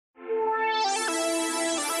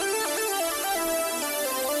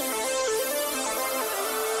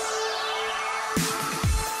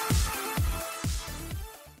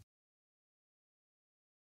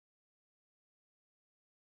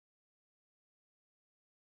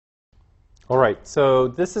All right, so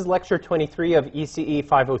this is lecture 23 of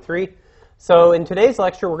ECE503. So in today's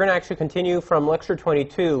lecture, we're going to actually continue from lecture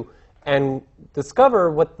 22 and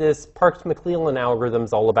discover what this Parks-McClellan algorithm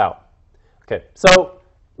is all about. Okay, so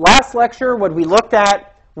last lecture, what we looked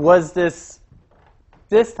at was this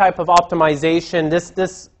type of optimization, this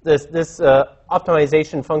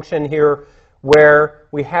optimization function here, where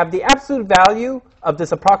we have the absolute value of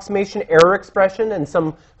this approximation error expression, and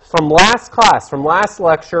from last class, from last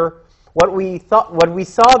lecture, what we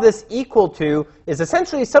saw this equal to is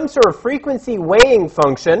essentially some sort of frequency weighing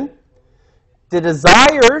function, the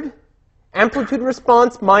desired amplitude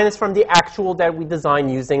response minus from the actual that we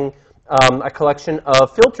designed using a collection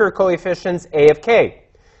of filter coefficients A of k.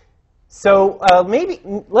 So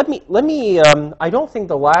let me. I don't think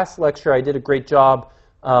the last lecture I did a great job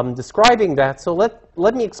describing that. So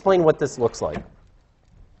let me explain what this looks like.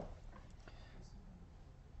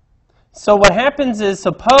 So what happens is,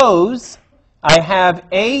 suppose I have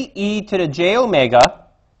AE to the j omega,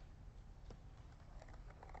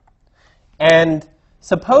 and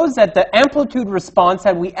suppose that the amplitude response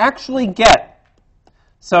that we actually get,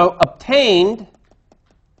 so obtained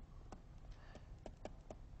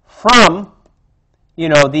from,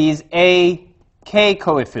 these AK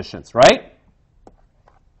coefficients, right?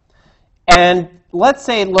 And let's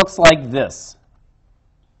say it looks like this.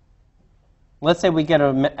 Let's say we get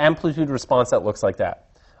an amplitude response that looks like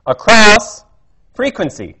that across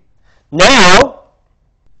frequency. Now,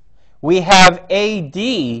 we have AD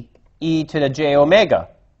e to the j omega.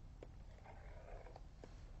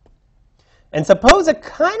 And suppose it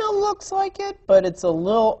kind of looks like it, but it's a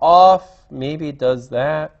little off. Maybe it does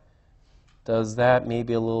that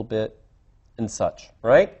maybe a little bit, and such,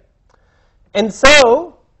 right? And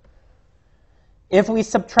so, if we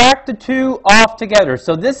subtract the two off together,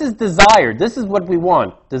 so this is desired. This is what we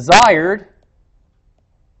want. Desired,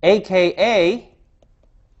 a.k.a.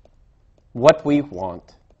 what we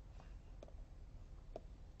want.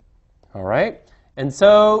 All right? And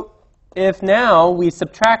so if now we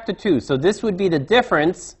subtract the two, so this would be the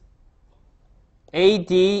difference,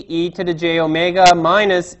 AD e to the j omega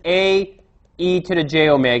minus A e to the j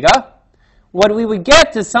omega, what we would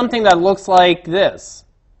get is something that looks like this.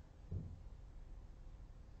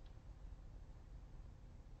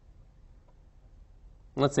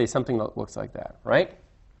 Let's say something that looks like that, right?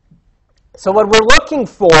 So what we're looking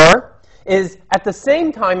for is, at the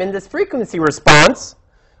same time in this frequency response,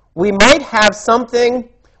 we might have something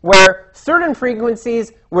where certain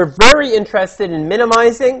frequencies we're very interested in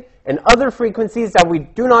minimizing, and other frequencies that we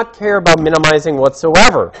do not care about minimizing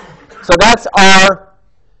whatsoever. So that's our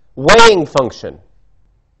weighing function.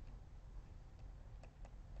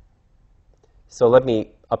 So let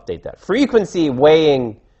me update that. Frequency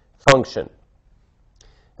weighing function.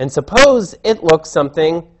 And suppose it looks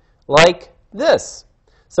something like this.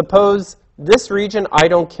 Suppose this region I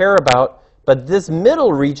don't care about, but this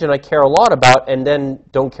middle region I care a lot about, and then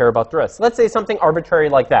don't care about the rest. Let's say something arbitrary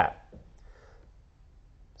like that.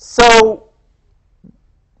 So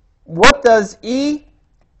what does e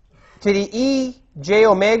to the e j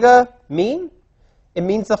omega mean? It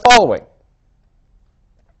means the following.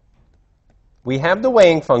 We have the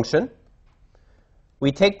weighing function.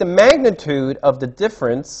 We take the magnitude of the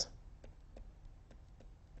difference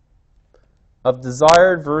of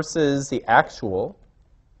desired versus the actual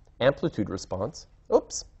amplitude response.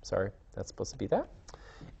 Oops, sorry, that's supposed to be that.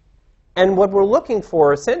 And what we're looking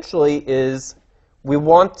for essentially is we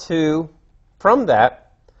want to, from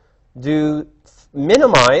that,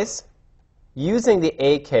 minimize, using the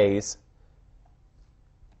AKs,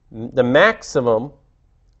 the maximum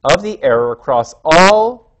of the error across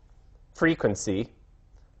all frequency.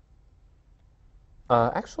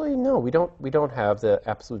 Actually, no, we don't have the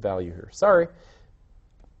absolute value here. Sorry.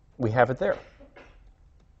 We have it there.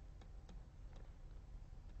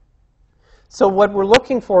 So what we're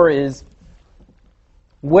looking for is,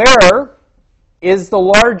 where is the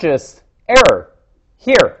largest error?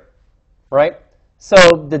 Here, right?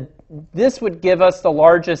 So this would give us the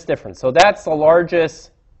largest difference. So that's the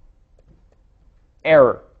largest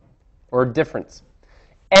error or difference.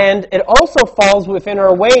 And it also falls within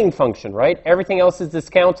our weighing function, right? Everything else is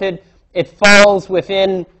discounted. It falls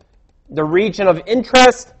within the region of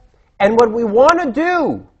interest. And what we want to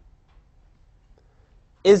do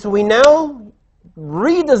is we now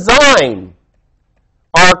redesign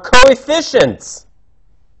our coefficients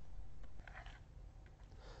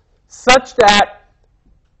such that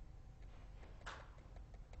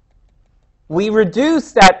we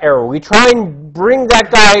reduce that error. We try and bring that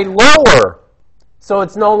guy lower, so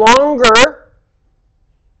it's no longer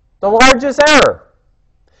the largest error.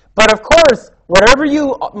 But of course, course, whatever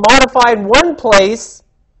you modify in one place,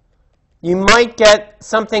 you might get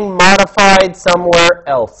something modified somewhere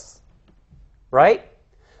else, right?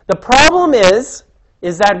 The problem is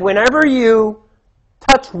that whenever you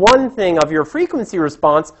touch one thing of your frequency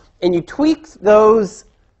response and you tweak those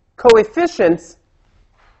coefficients,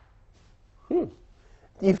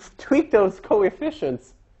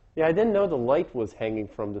 Yeah, I didn't know the light was hanging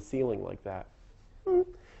from the ceiling like that.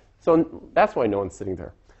 So that's why no one's sitting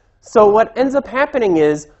there. So what ends up happening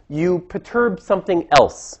is you perturb something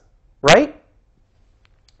else, right?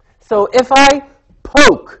 So if I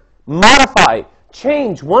poke, modify,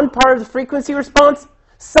 change one part of the frequency response,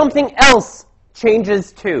 something else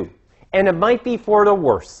changes too. And it might be for the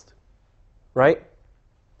worst, right?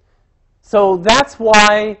 So that's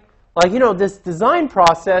why, like, this design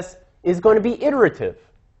process is going to be iterative.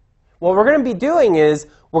 What we're going to be doing is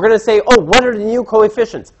we're going to say, oh, what are the new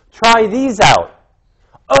coefficients? Try these out.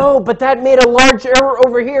 Oh, but that made a large error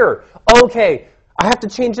over here. Okay, I have to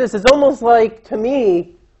change this. It's almost like, to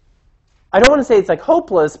me, I don't want to say it's like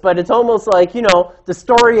hopeless, but it's almost like, the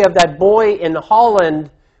story of that boy in Holland,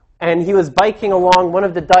 and he was biking along one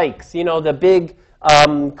of the dikes, the big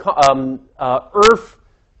earth,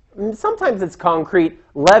 sometimes it's concrete,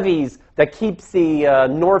 levees that keeps the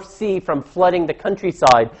North Sea from flooding the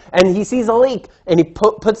countryside. And he sees a leak, and he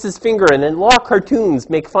puts his finger in, and a lot of cartoons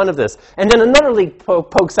make fun of this. And then another leak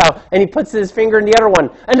pokes out, and he puts his finger in the other one,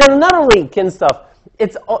 and then another leak and stuff.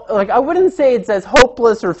 It's like, I wouldn't say it's as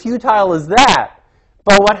hopeless or futile as that,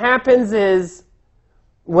 but what happens is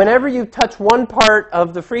whenever you touch one part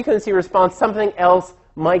of the frequency response, something else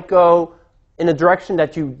might go in a direction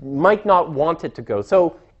that you might not want it to go.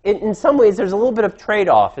 So in some ways, there's a little bit of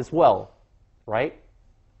trade-off as well, right?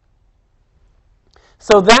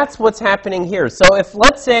 So that's what's happening here. So if,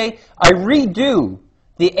 let's say, I redo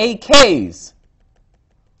the AKs,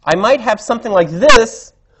 I might have something like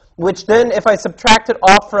this, which then, if I subtract it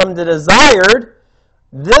off from the desired,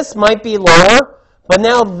 this might be lower, but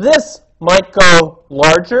now this might go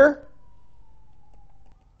larger,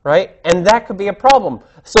 right? And that could be a problem.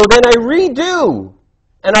 So then I redo,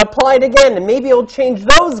 and I apply it again, and maybe it'll change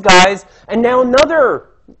those guys, and now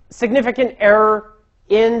another significant error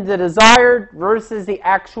in the desired versus the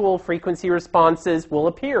actual frequency responses will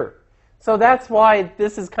appear. So that's why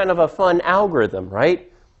this is kind of a fun algorithm,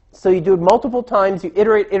 right? So you do it multiple times, you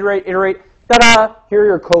iterate, iterate, iterate, ta-da, here are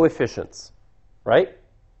your coefficients, right?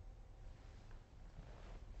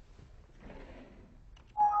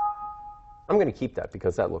 I'm going to keep that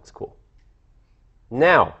because that looks cool.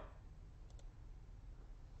 Now,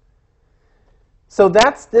 so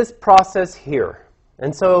that's this process here.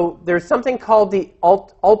 And so there's something called the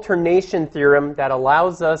alternation theorem that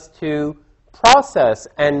allows us to process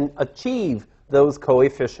and achieve those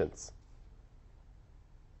coefficients.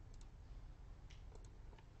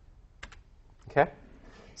 Okay?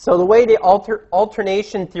 So the way the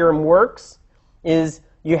alternation theorem works is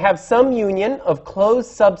you have some union of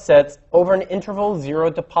closed subsets over an interval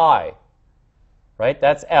 0 to pi. Right?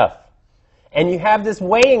 That's f. And you have this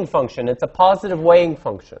weighing function. It's a positive weighing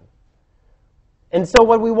function. And so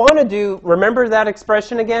what we want to do, remember that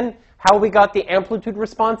expression again? How we got the amplitude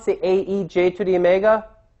response, the AEJ to the omega?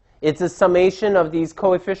 It's a summation of these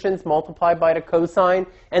coefficients multiplied by the cosine.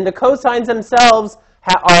 And the cosines themselves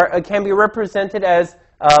can be represented as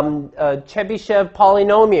Chebyshev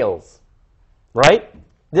polynomials, right?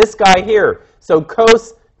 This guy here. So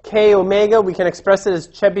cos k omega, we can express it as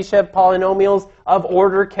Chebyshev polynomials of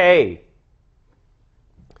order k.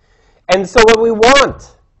 And so what we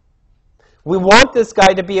want this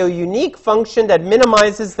guy to be a unique function that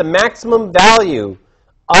minimizes the maximum value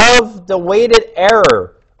of the weighted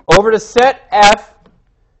error over the set f,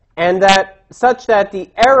 and that such that the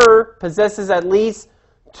error possesses at least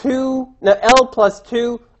L plus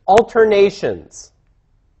 2 alternations.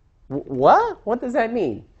 What? What does that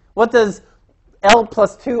mean? What does L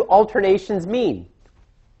plus 2 alternations mean?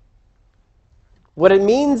 What it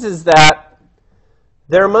means is that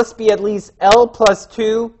there must be at least L plus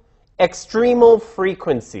 2 extremal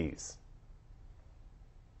frequencies.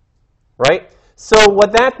 Right? So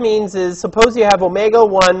what that means is, suppose you have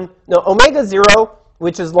omega 0,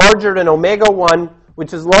 which is larger than omega 1,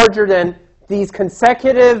 which is larger than these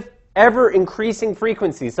consecutive ever-increasing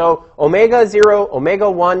frequencies. So omega 0,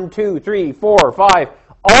 omega 1, 2, 3, 4, 5,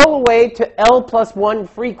 all the way to L plus 1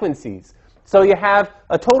 frequencies. So you have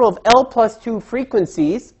a total of L plus 2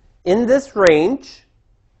 frequencies in this range,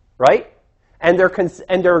 right? And they're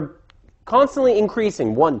constantly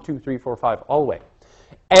increasing, 1, 2, 3, 4, 5, all the way.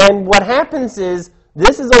 And what happens is,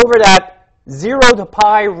 this is over that 0 to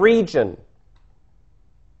pi region.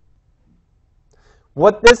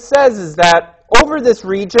 what this says is that over this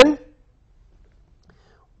region,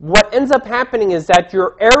 what ends up happening is that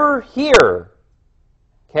your error here,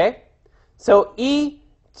 okay, so e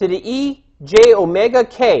to the e j omega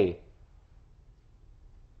k,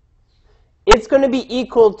 it's going to be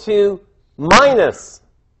equal to minus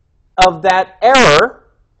of that error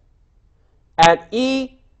at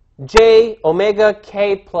e j omega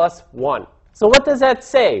k plus 1. So what does that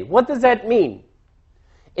say? What does that mean?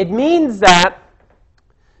 It means that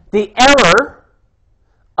the error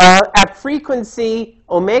at frequency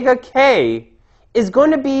omega k is going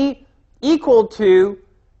to be equal to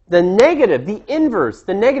the negative, the inverse,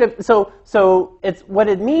 the negative. So it's, what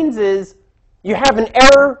it means is you have an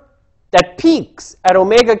error that peaks at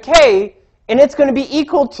omega k, and it's going to be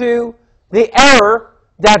equal to the error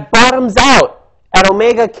that bottoms out at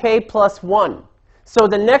omega k plus 1. So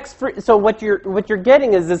the next, so what you're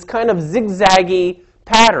getting is this kind of zigzaggy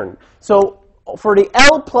pattern. So for the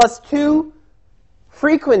L plus 2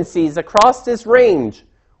 frequencies across this range,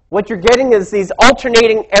 what you're getting is these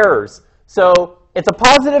alternating errors. So it's a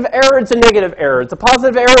positive error, it's a negative error. It's a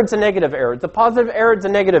positive error, it's a negative error. It's a positive error, it's a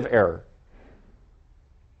negative error.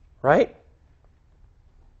 Right?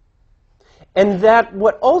 And that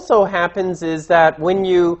what also happens is that when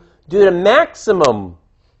you do the maximum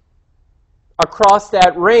across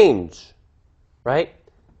that range, right,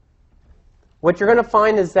 what you're going to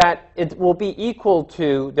find is that it will be equal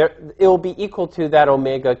to that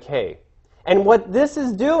omega k. And what this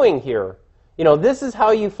is doing here, this is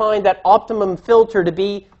how you find that optimum filter to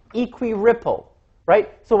be equiripple,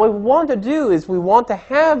 right? So what we want to do is we want to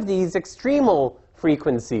have these extremal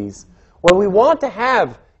frequencies. What we want to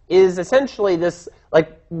have is essentially this,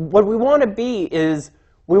 like, what we want to be is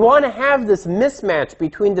we want to have this mismatch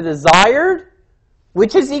between the desired,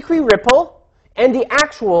 which is equiripple, and the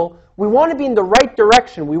actual. We want to be in the right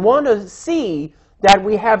direction. We want to see that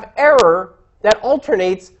we have error that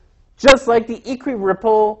alternates just like the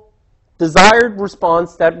equiripple desired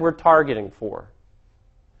response that we're targeting for.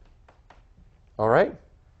 All right?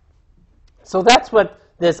 So that's what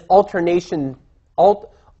this alternation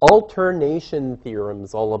theorem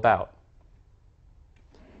is all about.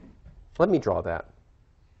 Let me draw that.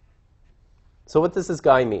 So what does this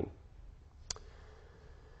guy mean?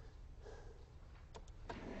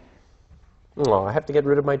 Oh, I have to get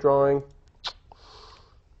rid of my drawing.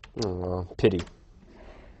 Oh, pity.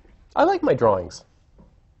 I like my drawings.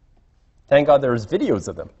 Thank God there's videos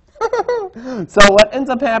of them. So what ends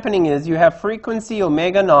up happening is you have frequency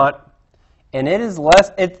omega naught, and it is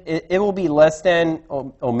less. It will be less than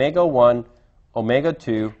omega 1, omega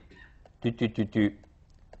 2,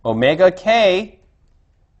 omega k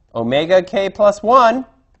plus 1,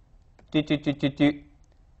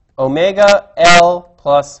 omega L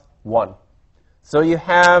plus 1. So you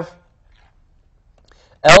have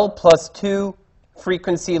L plus 2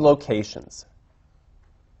 frequency locations.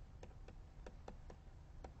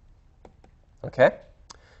 Okay?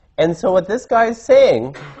 And so what this guy is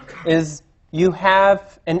saying is you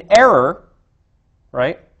have an error,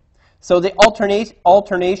 right? So the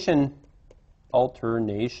alternation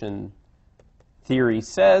theory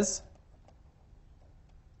says,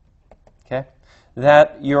 okay,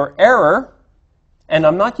 that your error, and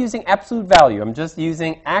I'm not using absolute value, I'm just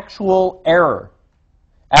using actual error,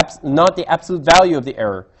 not the absolute value of the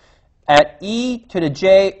error, at e to the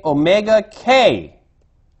j omega k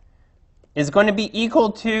is going to be equal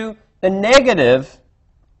to the negative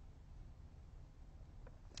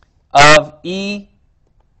of e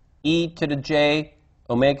to the j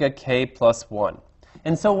omega k plus 1.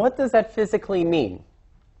 And so what does that physically mean?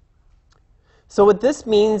 So what this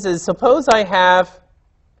means is suppose I have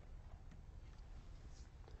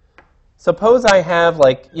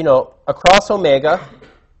like, across omega,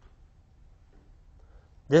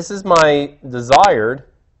 this is my desired,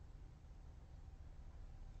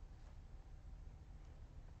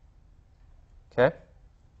 okay?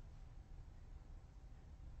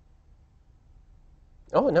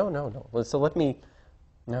 Oh, no. So let me,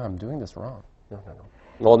 no, I'm doing this wrong. No.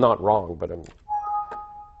 Well, not wrong, but I'm,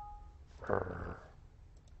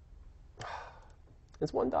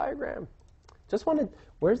 it's one diagram. Just wanted,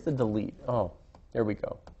 where's the delete? Oh, there we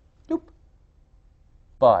go. Doop.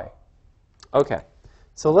 Bye. Okay.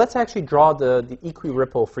 So let's actually draw the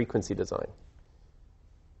equiripple frequency design.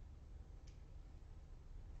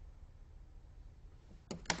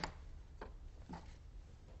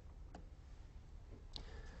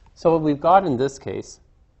 So what we've got in this case,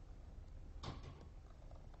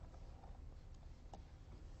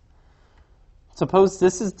 suppose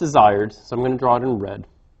this is desired, so I'm going to draw it in red.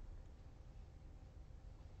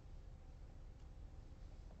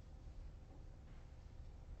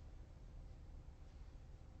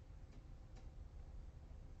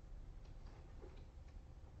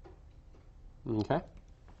 Okay?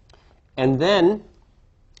 And then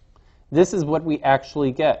this is what we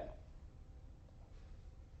actually get.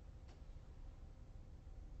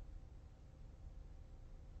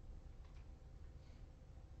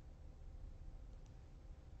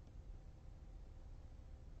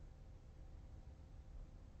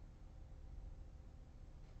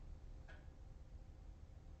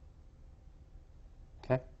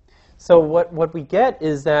 Okay? So what we get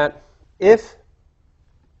is that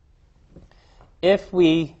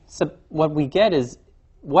what we get is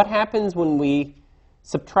what happens when we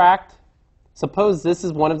subtract, suppose this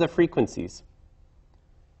is one of the frequencies,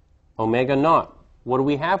 omega naught. What do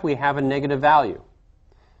we have? We have a negative value.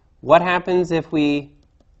 What happens if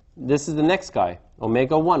this is the next guy,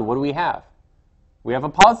 omega 1, what do we have? We have a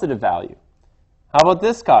positive value. How about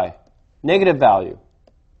this guy? Negative value.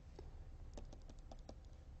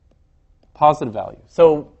 Positive value.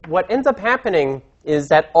 So what ends up happening is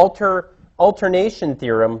that alternation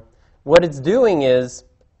theorem, what it's doing is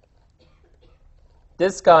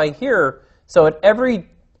this guy here, so at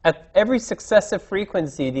every successive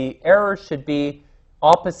frequency, the error should be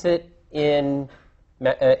opposite in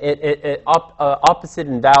opposite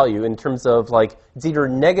in value in terms of like it's either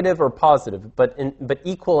negative or positive, but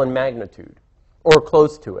equal in magnitude or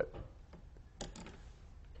close to it.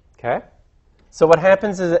 Okay? So what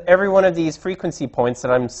happens is that every one of these frequency points that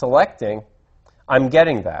I'm selecting, I'm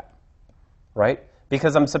getting that, right?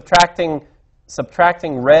 Because I'm subtracting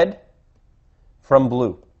red from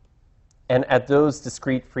blue, and at those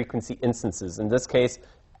discrete frequency instances. In this case,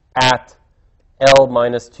 at L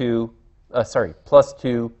minus 2, plus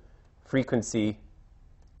 2 frequency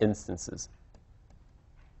instances.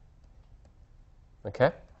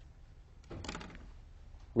 Okay?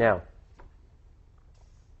 Now,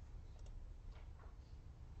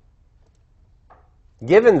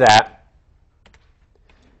 given that,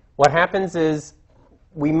 what happens is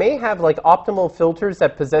we may have like optimal filters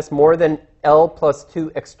that possess more than L plus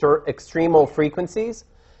 2 extremal frequencies.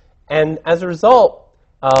 And as a result,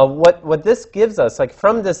 what this gives us, like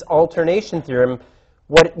from this alternation theorem,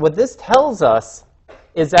 what this tells us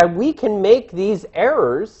is that we can make these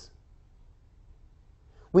errors,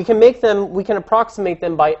 we can approximate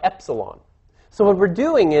them by epsilon. So what we're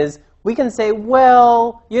doing is we can say,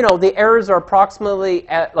 well, the errors are approximately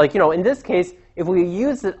at, in this case, if we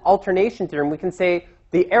use the alternation theorem, we can say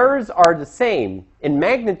the errors are the same in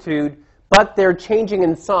magnitude, but they're changing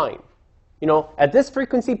in sign. At this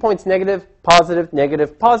frequency point's negative, positive,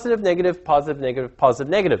 negative, positive, negative, positive, negative, positive,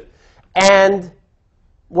 negative. And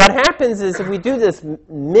what happens is if we do this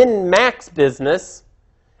min-max business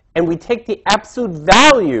and we take the absolute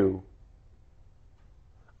value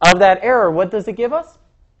of that error, what does it give us?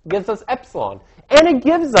 It gives us epsilon. And it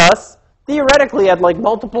gives us, theoretically, at like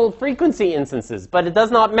multiple frequency instances, but it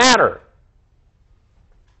does not matter.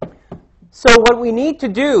 So what we need to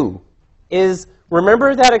do is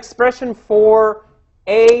remember that expression for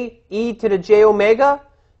a e to the j omega?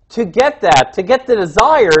 To get the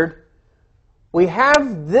desired, we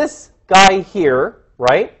have this guy here,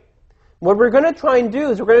 right? What we're going to try and do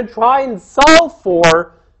is we're going to try and solve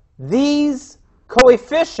for these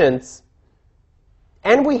coefficients,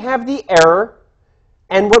 and we have the error.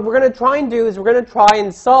 And what we're going to try and do is we're going to try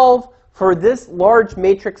and solve for this large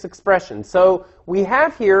matrix expression. So we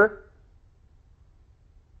have here,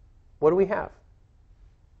 what do we have?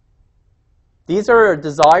 These are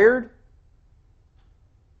desired,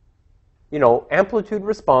 amplitude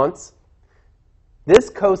response. This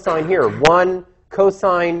cosine here, 1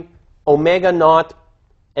 cosine omega naught,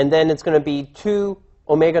 and then it's going to be 2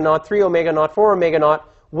 omega naught, 3 omega naught, 4 omega naught.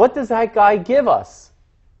 What does that guy give us?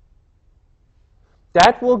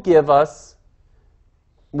 That will give us,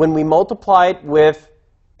 when we multiply it with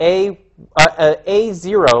A0,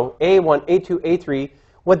 A1, A2, A3,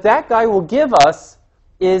 what that guy will give us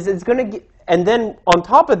is it's going to, and then on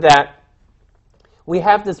top of that, we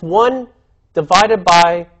have this 1 divided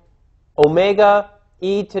by omega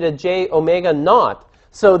e to the j omega naught.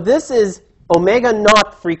 So this is omega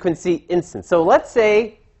naught frequency instance. So let's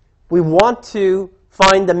say we want to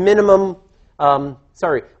find the minimum,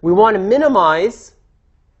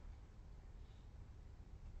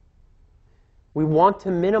 we want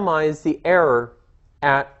to minimize the error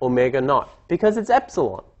at omega naught because it's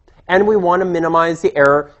epsilon. And we want to minimize the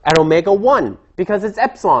error at omega 1 because it's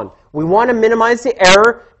epsilon. We want to minimize the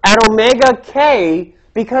error at omega k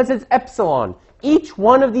because it's epsilon. Each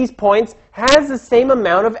one of these points has the same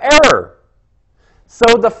amount of error. So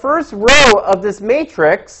the first row of this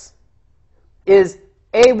matrix is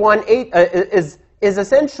A1, is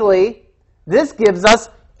essentially, this gives us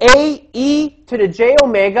A e to the j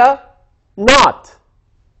omega naught.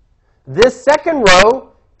 This second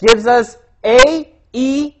row gives us a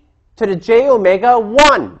e to the j omega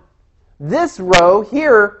 1. This row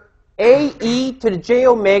here, a e to the j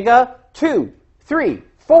omega 2, 3,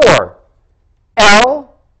 4,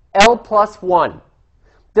 l plus 1.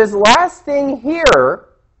 This last thing here,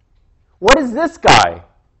 what is this guy?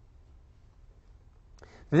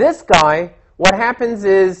 This guy, what happens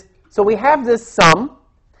is, so we have this sum,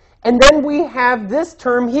 and then we have this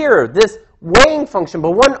term here, this weighing function,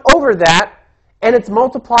 but 1 over that, and it's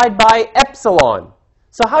multiplied by epsilon.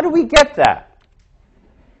 So how do we get that?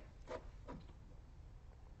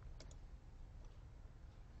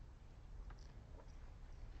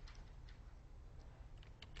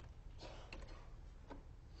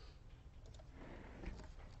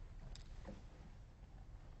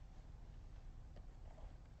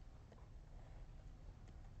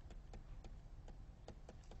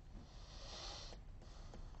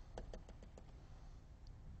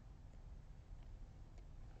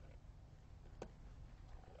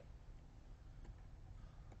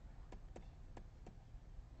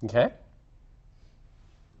 Okay?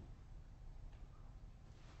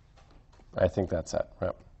 I think that's it.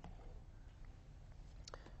 Yep.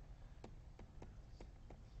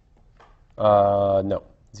 No.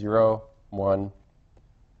 0, 1.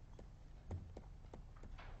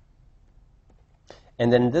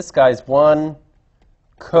 And then this guy's 1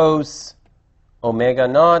 cos omega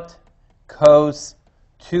naught, cos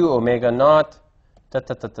 2 omega naught,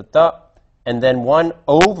 and then 1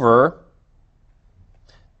 over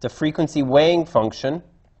the frequency weighing function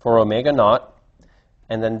for omega naught,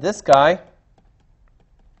 and then this guy,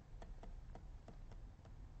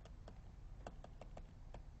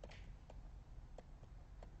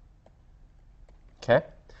 okay,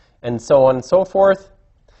 and so on and so forth.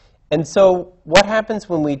 And so what happens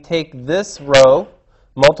when we take this row,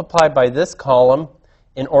 multiply by this column,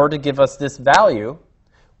 in order to give us this value?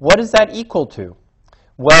 What is that equal to?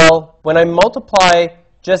 Well, when I multiply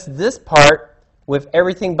just this part with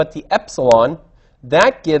everything but the epsilon,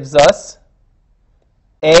 that gives us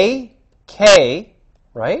AK,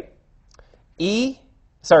 right?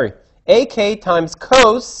 AK times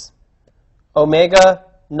cos omega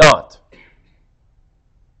naught,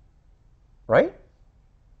 right?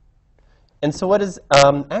 And so what is,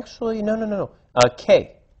 actually, no.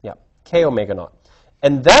 K, yeah, K omega naught.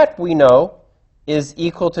 And that we know is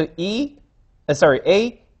equal to A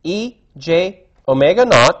E J omega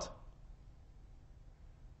naught.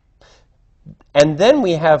 And then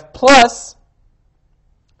we have plus,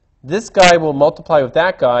 this guy will multiply with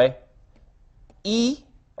that guy,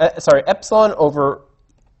 epsilon over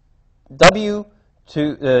W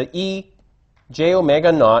to E j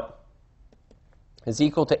omega naught is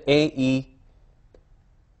equal to ADE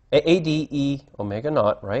omega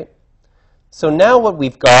naught, right? So now what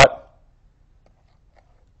we've got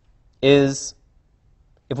is,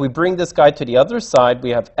 if we bring this guy to the other side,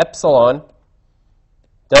 we have epsilon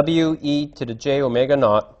W e to the j omega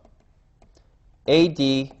naught, AD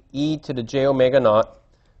e to the j omega naught,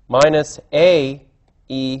 minus A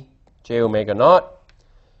e j omega naught.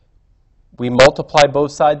 We multiply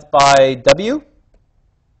both sides by W,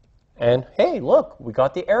 and hey, look, we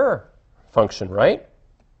got the error function, right?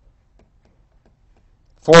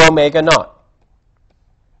 For omega naught.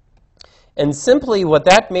 And simply what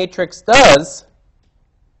that matrix does,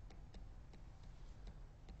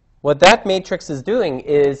 what that matrix is doing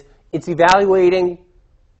is it's evaluating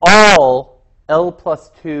all L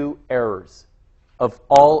plus 2 errors of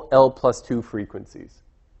all L plus 2 frequencies.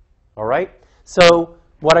 All right? So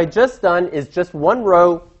what I just done is just one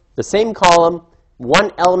row, the same column,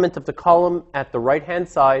 one element of the column at the right-hand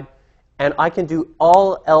side, and I can do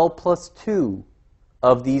all L plus 2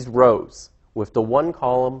 of these rows with the one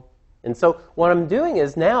column. And so what I'm doing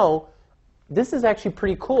is now, this is actually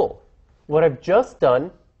pretty cool. What I've just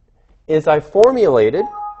done is I formulated,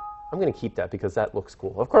 I'm going to keep that because that looks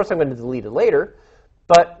cool. Of course, I'm going to delete it later.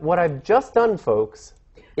 But what I've just done, folks,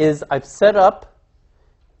 is I've set up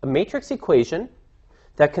a matrix equation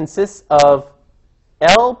that consists of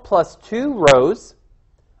L plus 2 rows.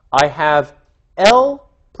 I have L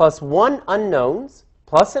plus 1 unknowns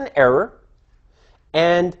plus an error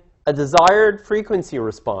and a desired frequency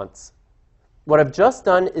response. What I've just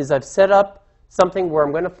done is I've set up something where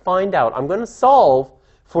I'm going to find out. I'm going to solve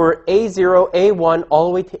for A0, A1, all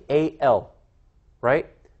the way to AL, right?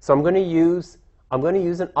 So I'm going to use an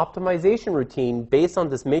optimization routine based on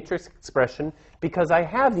this matrix expression. Because I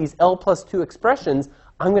have these L plus 2 expressions,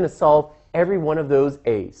 I'm going to solve every one of those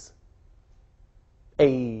A's.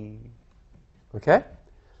 A. Okay?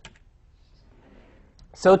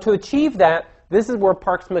 So to achieve that, this is where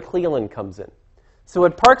Parks-McClellan comes in. So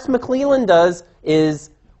what Parks-McClellan does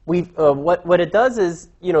is, what it does is,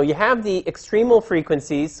 you have the extremal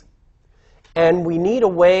frequencies, and we need a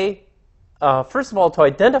way, first of all, to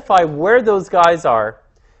identify where those guys are.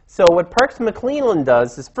 So what Parks-McClellan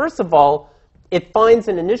does is, first of all, it finds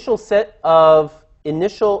an initial set of of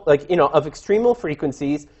extremal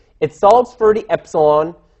frequencies. It solves for the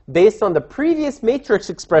epsilon based on the previous matrix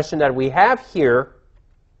expression that we have here,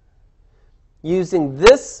 using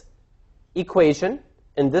this equation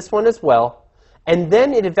and this one as well. And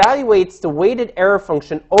then it evaluates the weighted error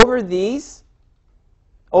function over the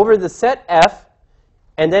set F,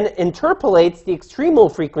 and then interpolates the extremal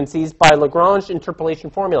frequencies by Lagrange interpolation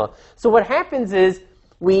formula. So what happens is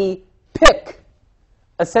we pick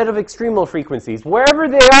a set of extremal frequencies, wherever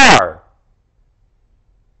they are.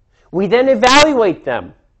 We then evaluate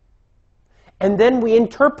them. And then we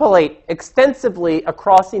interpolate extensively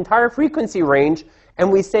across the entire frequency range, and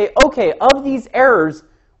we say, okay, of these errors,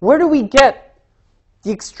 where do we get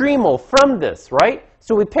the extremal from this, right?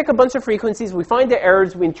 So we pick a bunch of frequencies, we find the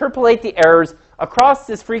errors, we interpolate the errors across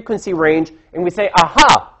this frequency range, and we say,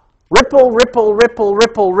 aha, ripple, ripple, ripple,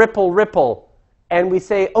 ripple, ripple, ripple. And we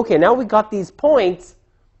say, okay, now we got these points.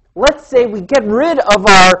 Let's say we get rid of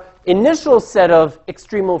our initial set of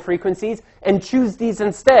extremal frequencies and choose these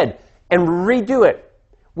instead and redo it.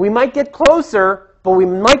 We might get closer, but we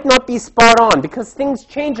might not be spot on because things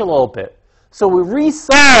change a little bit. So we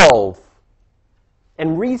resolve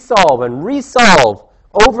and resolve and resolve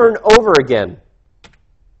over and over again.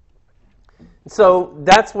 So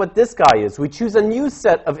that's what this guy is. We choose a new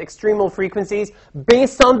set of extremal frequencies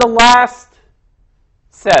based on the last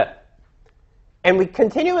set. And we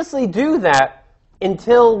continuously do that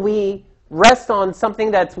until we rest on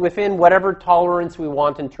something that's within whatever tolerance we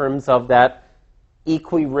want in terms of that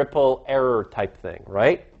equi-ripple error type thing,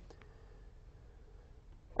 right?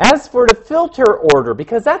 As for the filter order,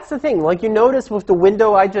 because that's the thing, like you notice with the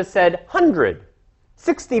window I just said 100,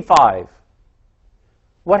 65.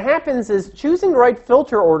 What happens is choosing the right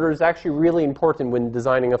filter order is actually really important when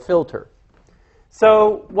designing a filter.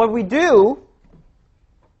 So what we do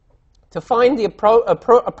to find the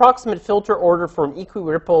approximate filter order for an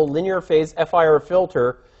equi-ripple linear phase FIR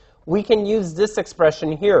filter, we can use this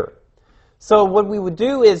expression here. So what we would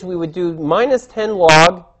do is we would do minus 10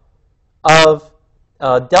 log of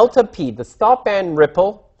delta P, the stop band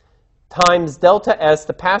ripple, times delta S,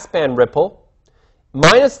 the pass band ripple,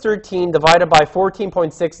 minus 13 divided by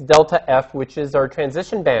 14.6 delta F, which is our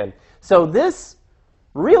transition band. So this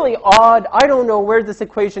really odd, I don't know where this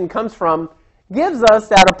equation comes from, gives us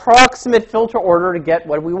that approximate filter order to get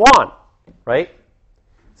what we want, right?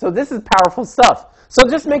 So this is powerful stuff. So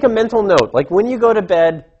just make a mental note. Like when you go to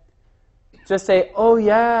bed, just say, oh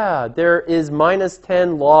yeah, there is minus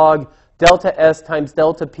 10 log delta S times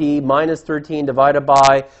delta P minus 13 divided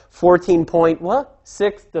by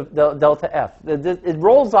 14.6 delta F. It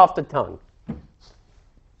rolls off the tongue.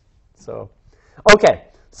 So, okay.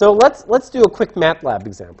 So let's do a quick MATLAB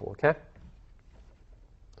example, okay?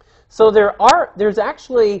 So there's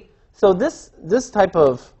actually, so this type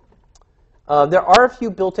of, there are a few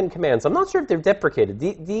built-in commands. I'm not sure if they're deprecated.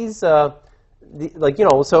 So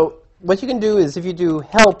what you can do is if you do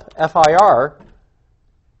help FIR,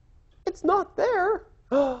 it's not there.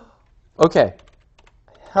 Okay,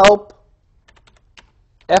 help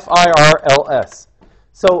FIRLS.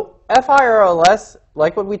 So FIRLS,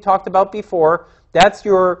 like what we talked about before, that's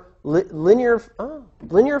your linear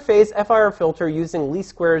phase FIR filter using least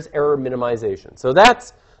squares error minimization. So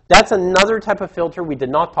that's another type of filter we did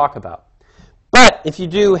not talk about. But if you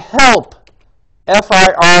do help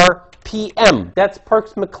FIR PM, that's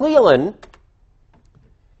Parks-McClellan,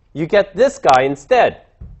 you get this guy instead.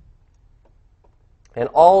 And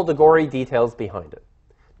all the gory details behind it.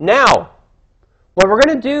 Now, what we're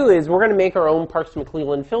going to do is we're going to make our own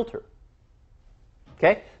Parks-McClellan filter.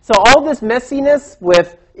 Okay? So all this messiness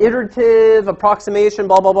with iterative approximation,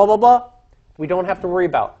 blah, blah, blah, blah, blah, we don't have to worry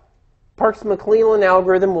about. Parks-McClellan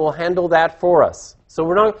algorithm will handle that for us. So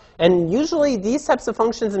we're not, and usually these types of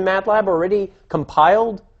functions in MATLAB are already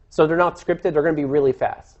compiled, so they're not scripted. They're going to be really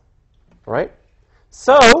fast. All right?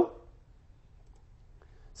 So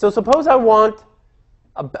suppose I want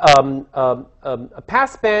a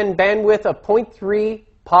passband bandwidth of 0.3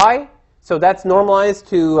 pi. So that's normalized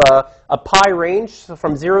to a pi range, so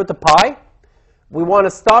from 0 to pi. We want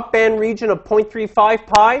a stop band region of 0.35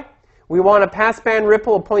 pi. We want a passband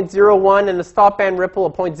ripple of 0.01 and a stop band ripple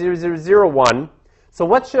of 0.0001. So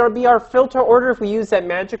what should be our filter order if we use that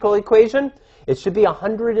magical equation? It should be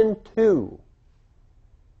 102.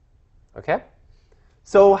 Okay?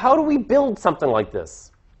 So how do we build something like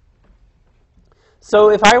this?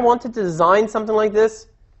 So if I wanted to design something like this,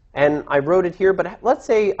 and I wrote it here, but let's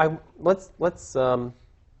say what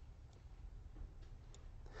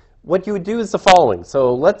you would do is the following.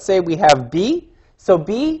 So let's say we have B. So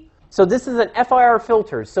this is an FIR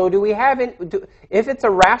filter. So do we have if it's a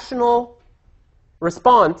rational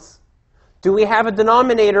response, do we have a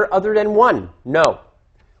denominator other than 1? No.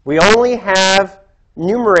 We only have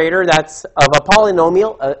numerator that's of a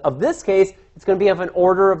polynomial. Of this case, it's going to be of an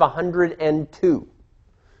order of 102.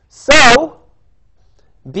 So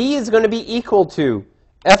B is going to be equal to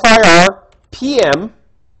FIR PM,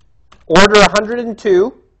 order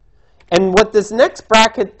 102. And what this next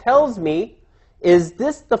bracket tells me is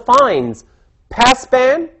this defines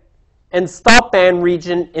passband and stopband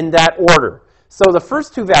region in that order. So the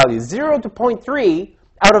first two values, 0 to 0.3,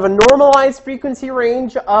 out of a normalized frequency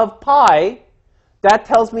range of pi, that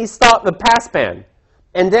tells me the passband.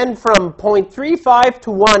 And then from 0.35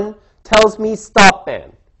 to 1 tells me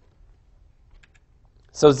stopband.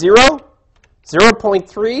 So 0,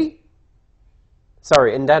 0.3,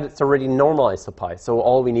 sorry, and that it's already normalized to pi. So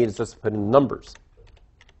all we need is just to put in numbers.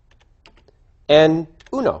 And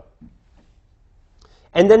uno.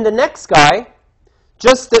 And then the next guy,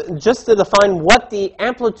 just to define what the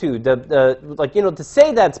amplitude, to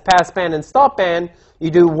say that's passband and stopband,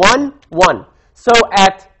 you do 1, 1. So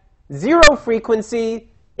at 0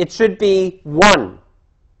 frequency, it should be 1.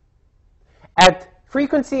 At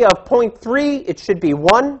frequency of 0.3, it should be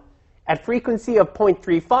 1. At frequency of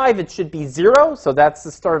 0.35, it should be 0. So that's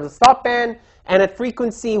the start of the stopband. And at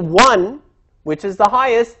frequency 1, which is the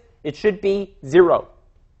highest, it should be 0.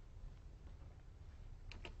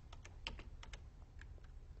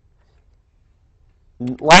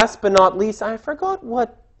 Last but not least, I forgot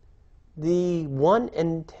what the 1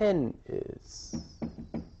 and 10 is.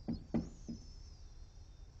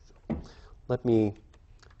 Let me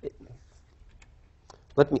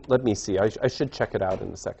see. I should check it out in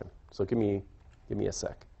a second. So give me a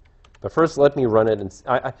sec. But first, let me run it, and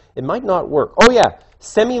it might not work. Oh yeah,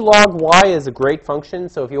 semi-log y is a great function.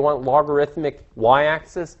 So if you want logarithmic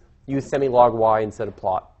y-axis, use semi-log y instead of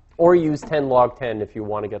plot, or use 10 log 10 if you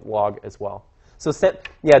want to get log as well. So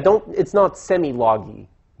it's not semi-loggy,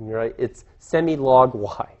 right? It's semi-log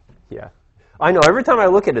y. Yeah, I know. Every time I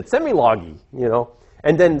look at it, semi-loggy,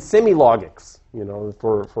 and then semi-logix,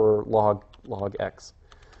 for log x.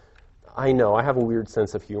 I know. I have a weird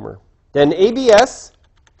sense of humor. Then ABS.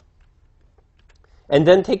 And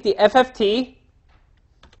then take the FFT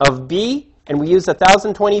of B, and we use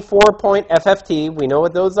 1024-point FFT. We know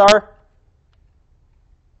what those are.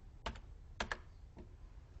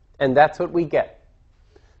 And that's what we get.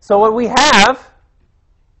 So what we have,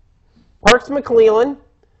 Parkes-McClellan,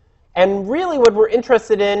 and really what we're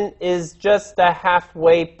interested in is just the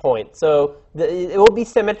halfway point. So it will be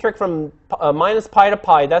symmetric from minus pi to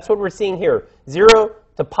pi. That's what we're seeing here. 0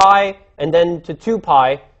 to pi, and then to 2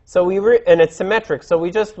 pi. So and it's symmetric, so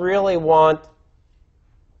we just really want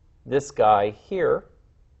this guy here.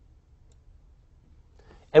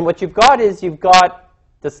 And what you've got is you've got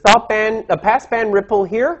the passband ripple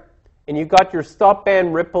here, and you've got your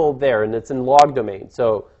stopband ripple there, and it's in log domain.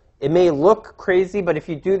 So it may look crazy, but if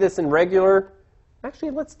you do this in regular,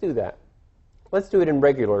 actually, let's do that. Let's do it in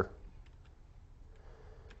regular.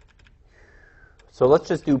 So let's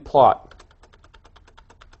just do plot.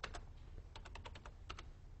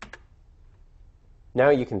 Now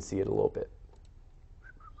you can see it a little bit.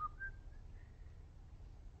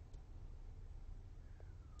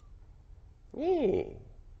 Yay.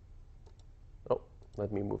 Oh,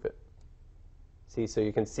 let me move it. See, so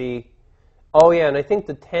you can see. Oh, yeah, and I think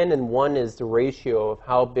the 10 and 1 is the ratio of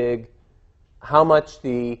how much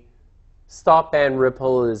the stopband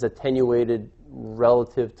ripple is attenuated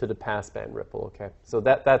relative to the passband ripple. Okay, so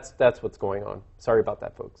that's what's going on. Sorry about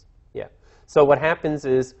that, folks. Yeah. So what happens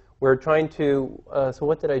is, we're trying to, so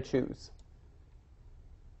what did I choose?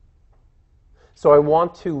 So I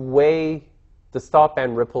want to weigh the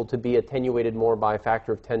stopband ripple to be attenuated more by a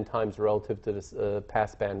factor of 10 times relative to this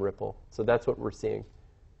passband ripple. So that's what we're seeing.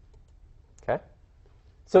 Okay?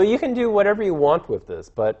 So you can do whatever you want with this,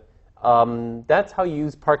 but that's how you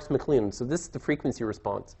use Parkes-McClellan. So this is the frequency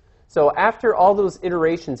response. So after all those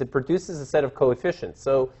iterations, it produces a set of coefficients.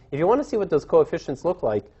 So if you want to see what those coefficients look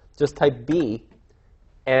like, just type B.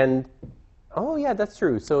 And, oh, yeah, that's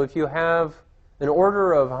true. So if you have an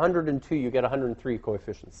order of 102, you get 103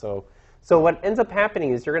 coefficients. So what ends up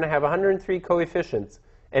happening is you're going to have 103 coefficients.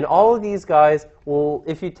 And all of these guys will,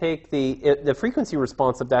 if you take the frequency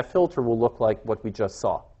response of that filter, will look like what we just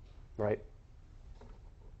saw, right?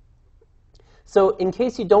 So in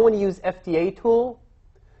case you don't want to use FDA tool,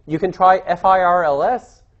 you can try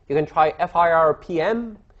FIRLS. You can try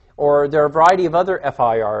FIR-PM, or there are a variety of other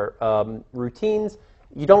FIR routines.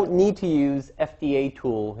 You don't need to use FDA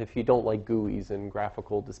tool if you don't like GUIs and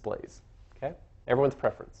graphical displays. Okay? Everyone's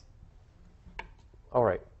preference. All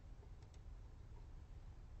right.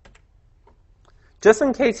 Just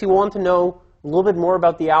in case you want to know a little bit more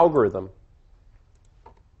about the algorithm,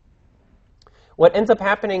 what ends up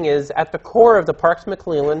happening is at the core of the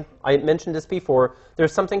Parks-McClellan, I mentioned this before,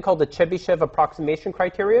 there's something called the Chebyshev approximation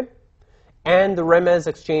criterion and the Remez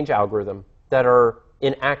exchange algorithm that are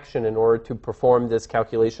in action in order to perform this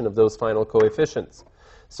calculation of those final coefficients.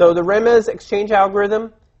 So the Remez exchange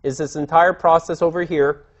algorithm is this entire process over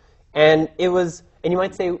here, and it was, and you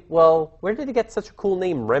might say, well, where did it get such a cool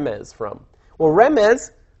name, Remez, from? Well, Remez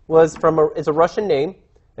was from is a Russian name,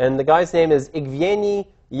 and the guy's name is Evgeny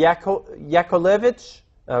Yakovlevich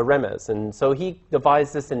Remez, and so he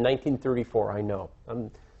devised this in 1934. I know, I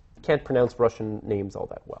can't pronounce Russian names all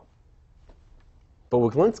that well, but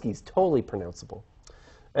Wyglinski is totally pronounceable.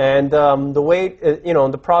 And the way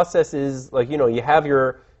the process is like you have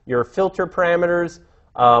your filter parameters,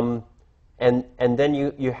 and then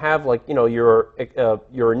you have like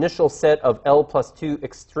your initial set of L+2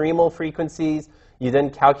 extremal frequencies. You then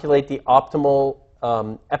calculate the optimal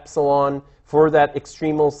epsilon for that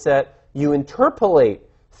extremal set. You interpolate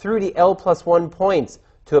through the L+1 points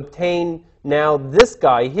to obtain now this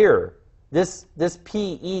guy here, this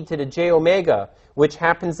PE to the j omega, which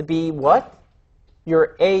happens to be what?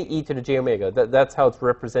 Your AE to the j omega. That's how it's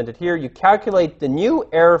represented here. You calculate the new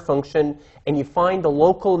error function, and you find the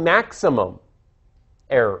local maximum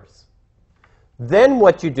errors. Then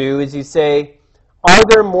what you do is you say, are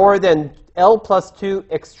there more than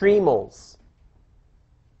L+2 extremals?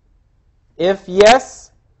 If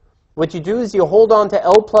yes, what you do is you hold on to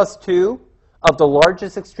L+2 of the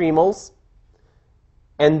largest extremals,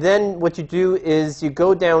 and then what you do is you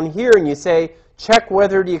go down here and you say, check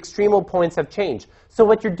whether the extremal points have changed. So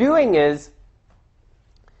what you're doing is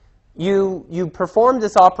you perform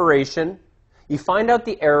this operation, you find out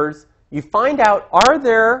the errors, you find out are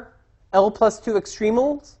there L+2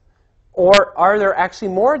 extremals, or are there actually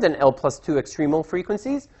more than L+2 extremal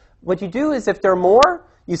frequencies? What you do is if there are more,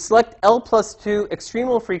 you select L+2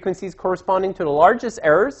 extremal frequencies corresponding to the largest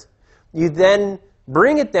errors. You then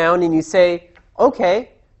bring it down and you say,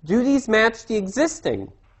 okay, do these match the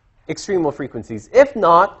existing extremal frequencies? If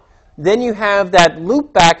not, then you have that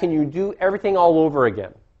loop back and you do everything all over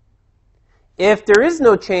again. If there is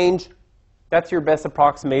no change, that's your best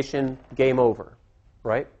approximation, game over,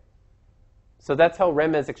 right? So that's how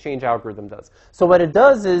Remez exchange algorithm does. So what it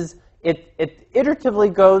does is it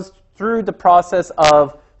iteratively goes through the process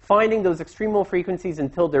of finding those extremal frequencies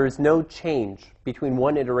until there is no change between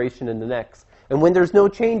one iteration and the next. And when there's no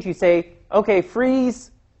change, you say, okay,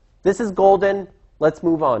 freeze, this is golden, let's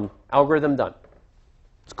move on. Algorithm done.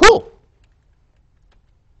 It's cool.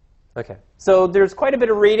 Okay, so there's quite a bit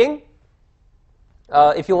of reading.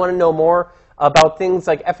 If you want to know more about things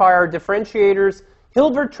like FIR differentiators,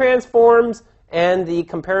 Hilbert transforms, and the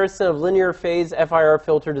comparison of linear phase FIR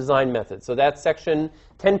filter design methods. So that's section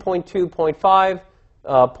 10.2.5,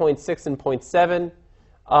 0.6, and 0.7.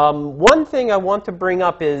 One thing I want to bring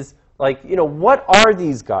up is, like, what are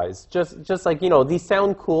these guys? Just like, these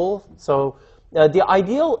sound cool. So the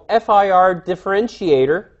ideal FIR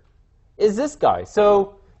differentiator is this guy.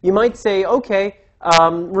 So you might say, okay,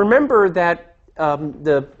 remember that in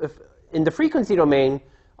the frequency domain,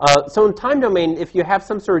 so in time domain, if you have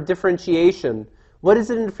some sort of differentiation, what is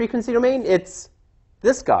it in the frequency domain? It's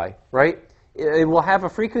this guy, right? It will have a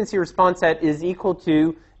frequency response that is equal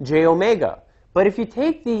to j omega. But if you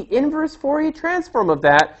take the inverse Fourier transform of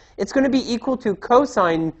that, it's going to be equal to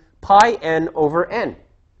cosine pi n over n.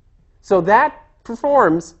 So that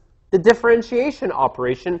performs the differentiation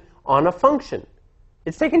operation on a function.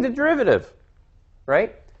 It's taking the derivative,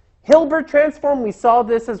 right? Hilbert transform, we saw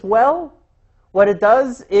this as well. What it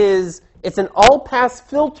does is it's an all-pass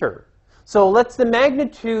filter. So it lets the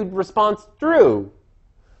magnitude response through,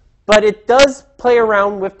 but it does play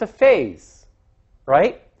around with the phase,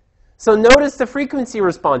 right? So notice the frequency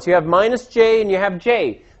response. You have minus j and you have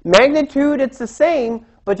j. Magnitude, it's the same,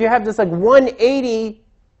 but you have this like 180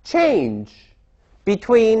 change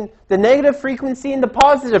between the negative frequency and the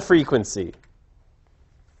positive frequency.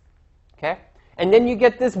 Okay? And then you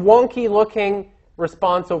get this wonky looking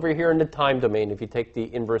response over here in the time domain if you take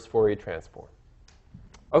the inverse Fourier transform.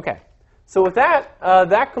 Okay, so with that,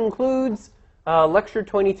 that concludes lecture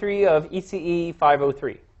 23 of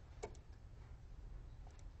ECE503.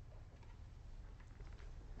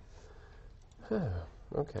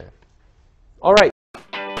 Okay. All right.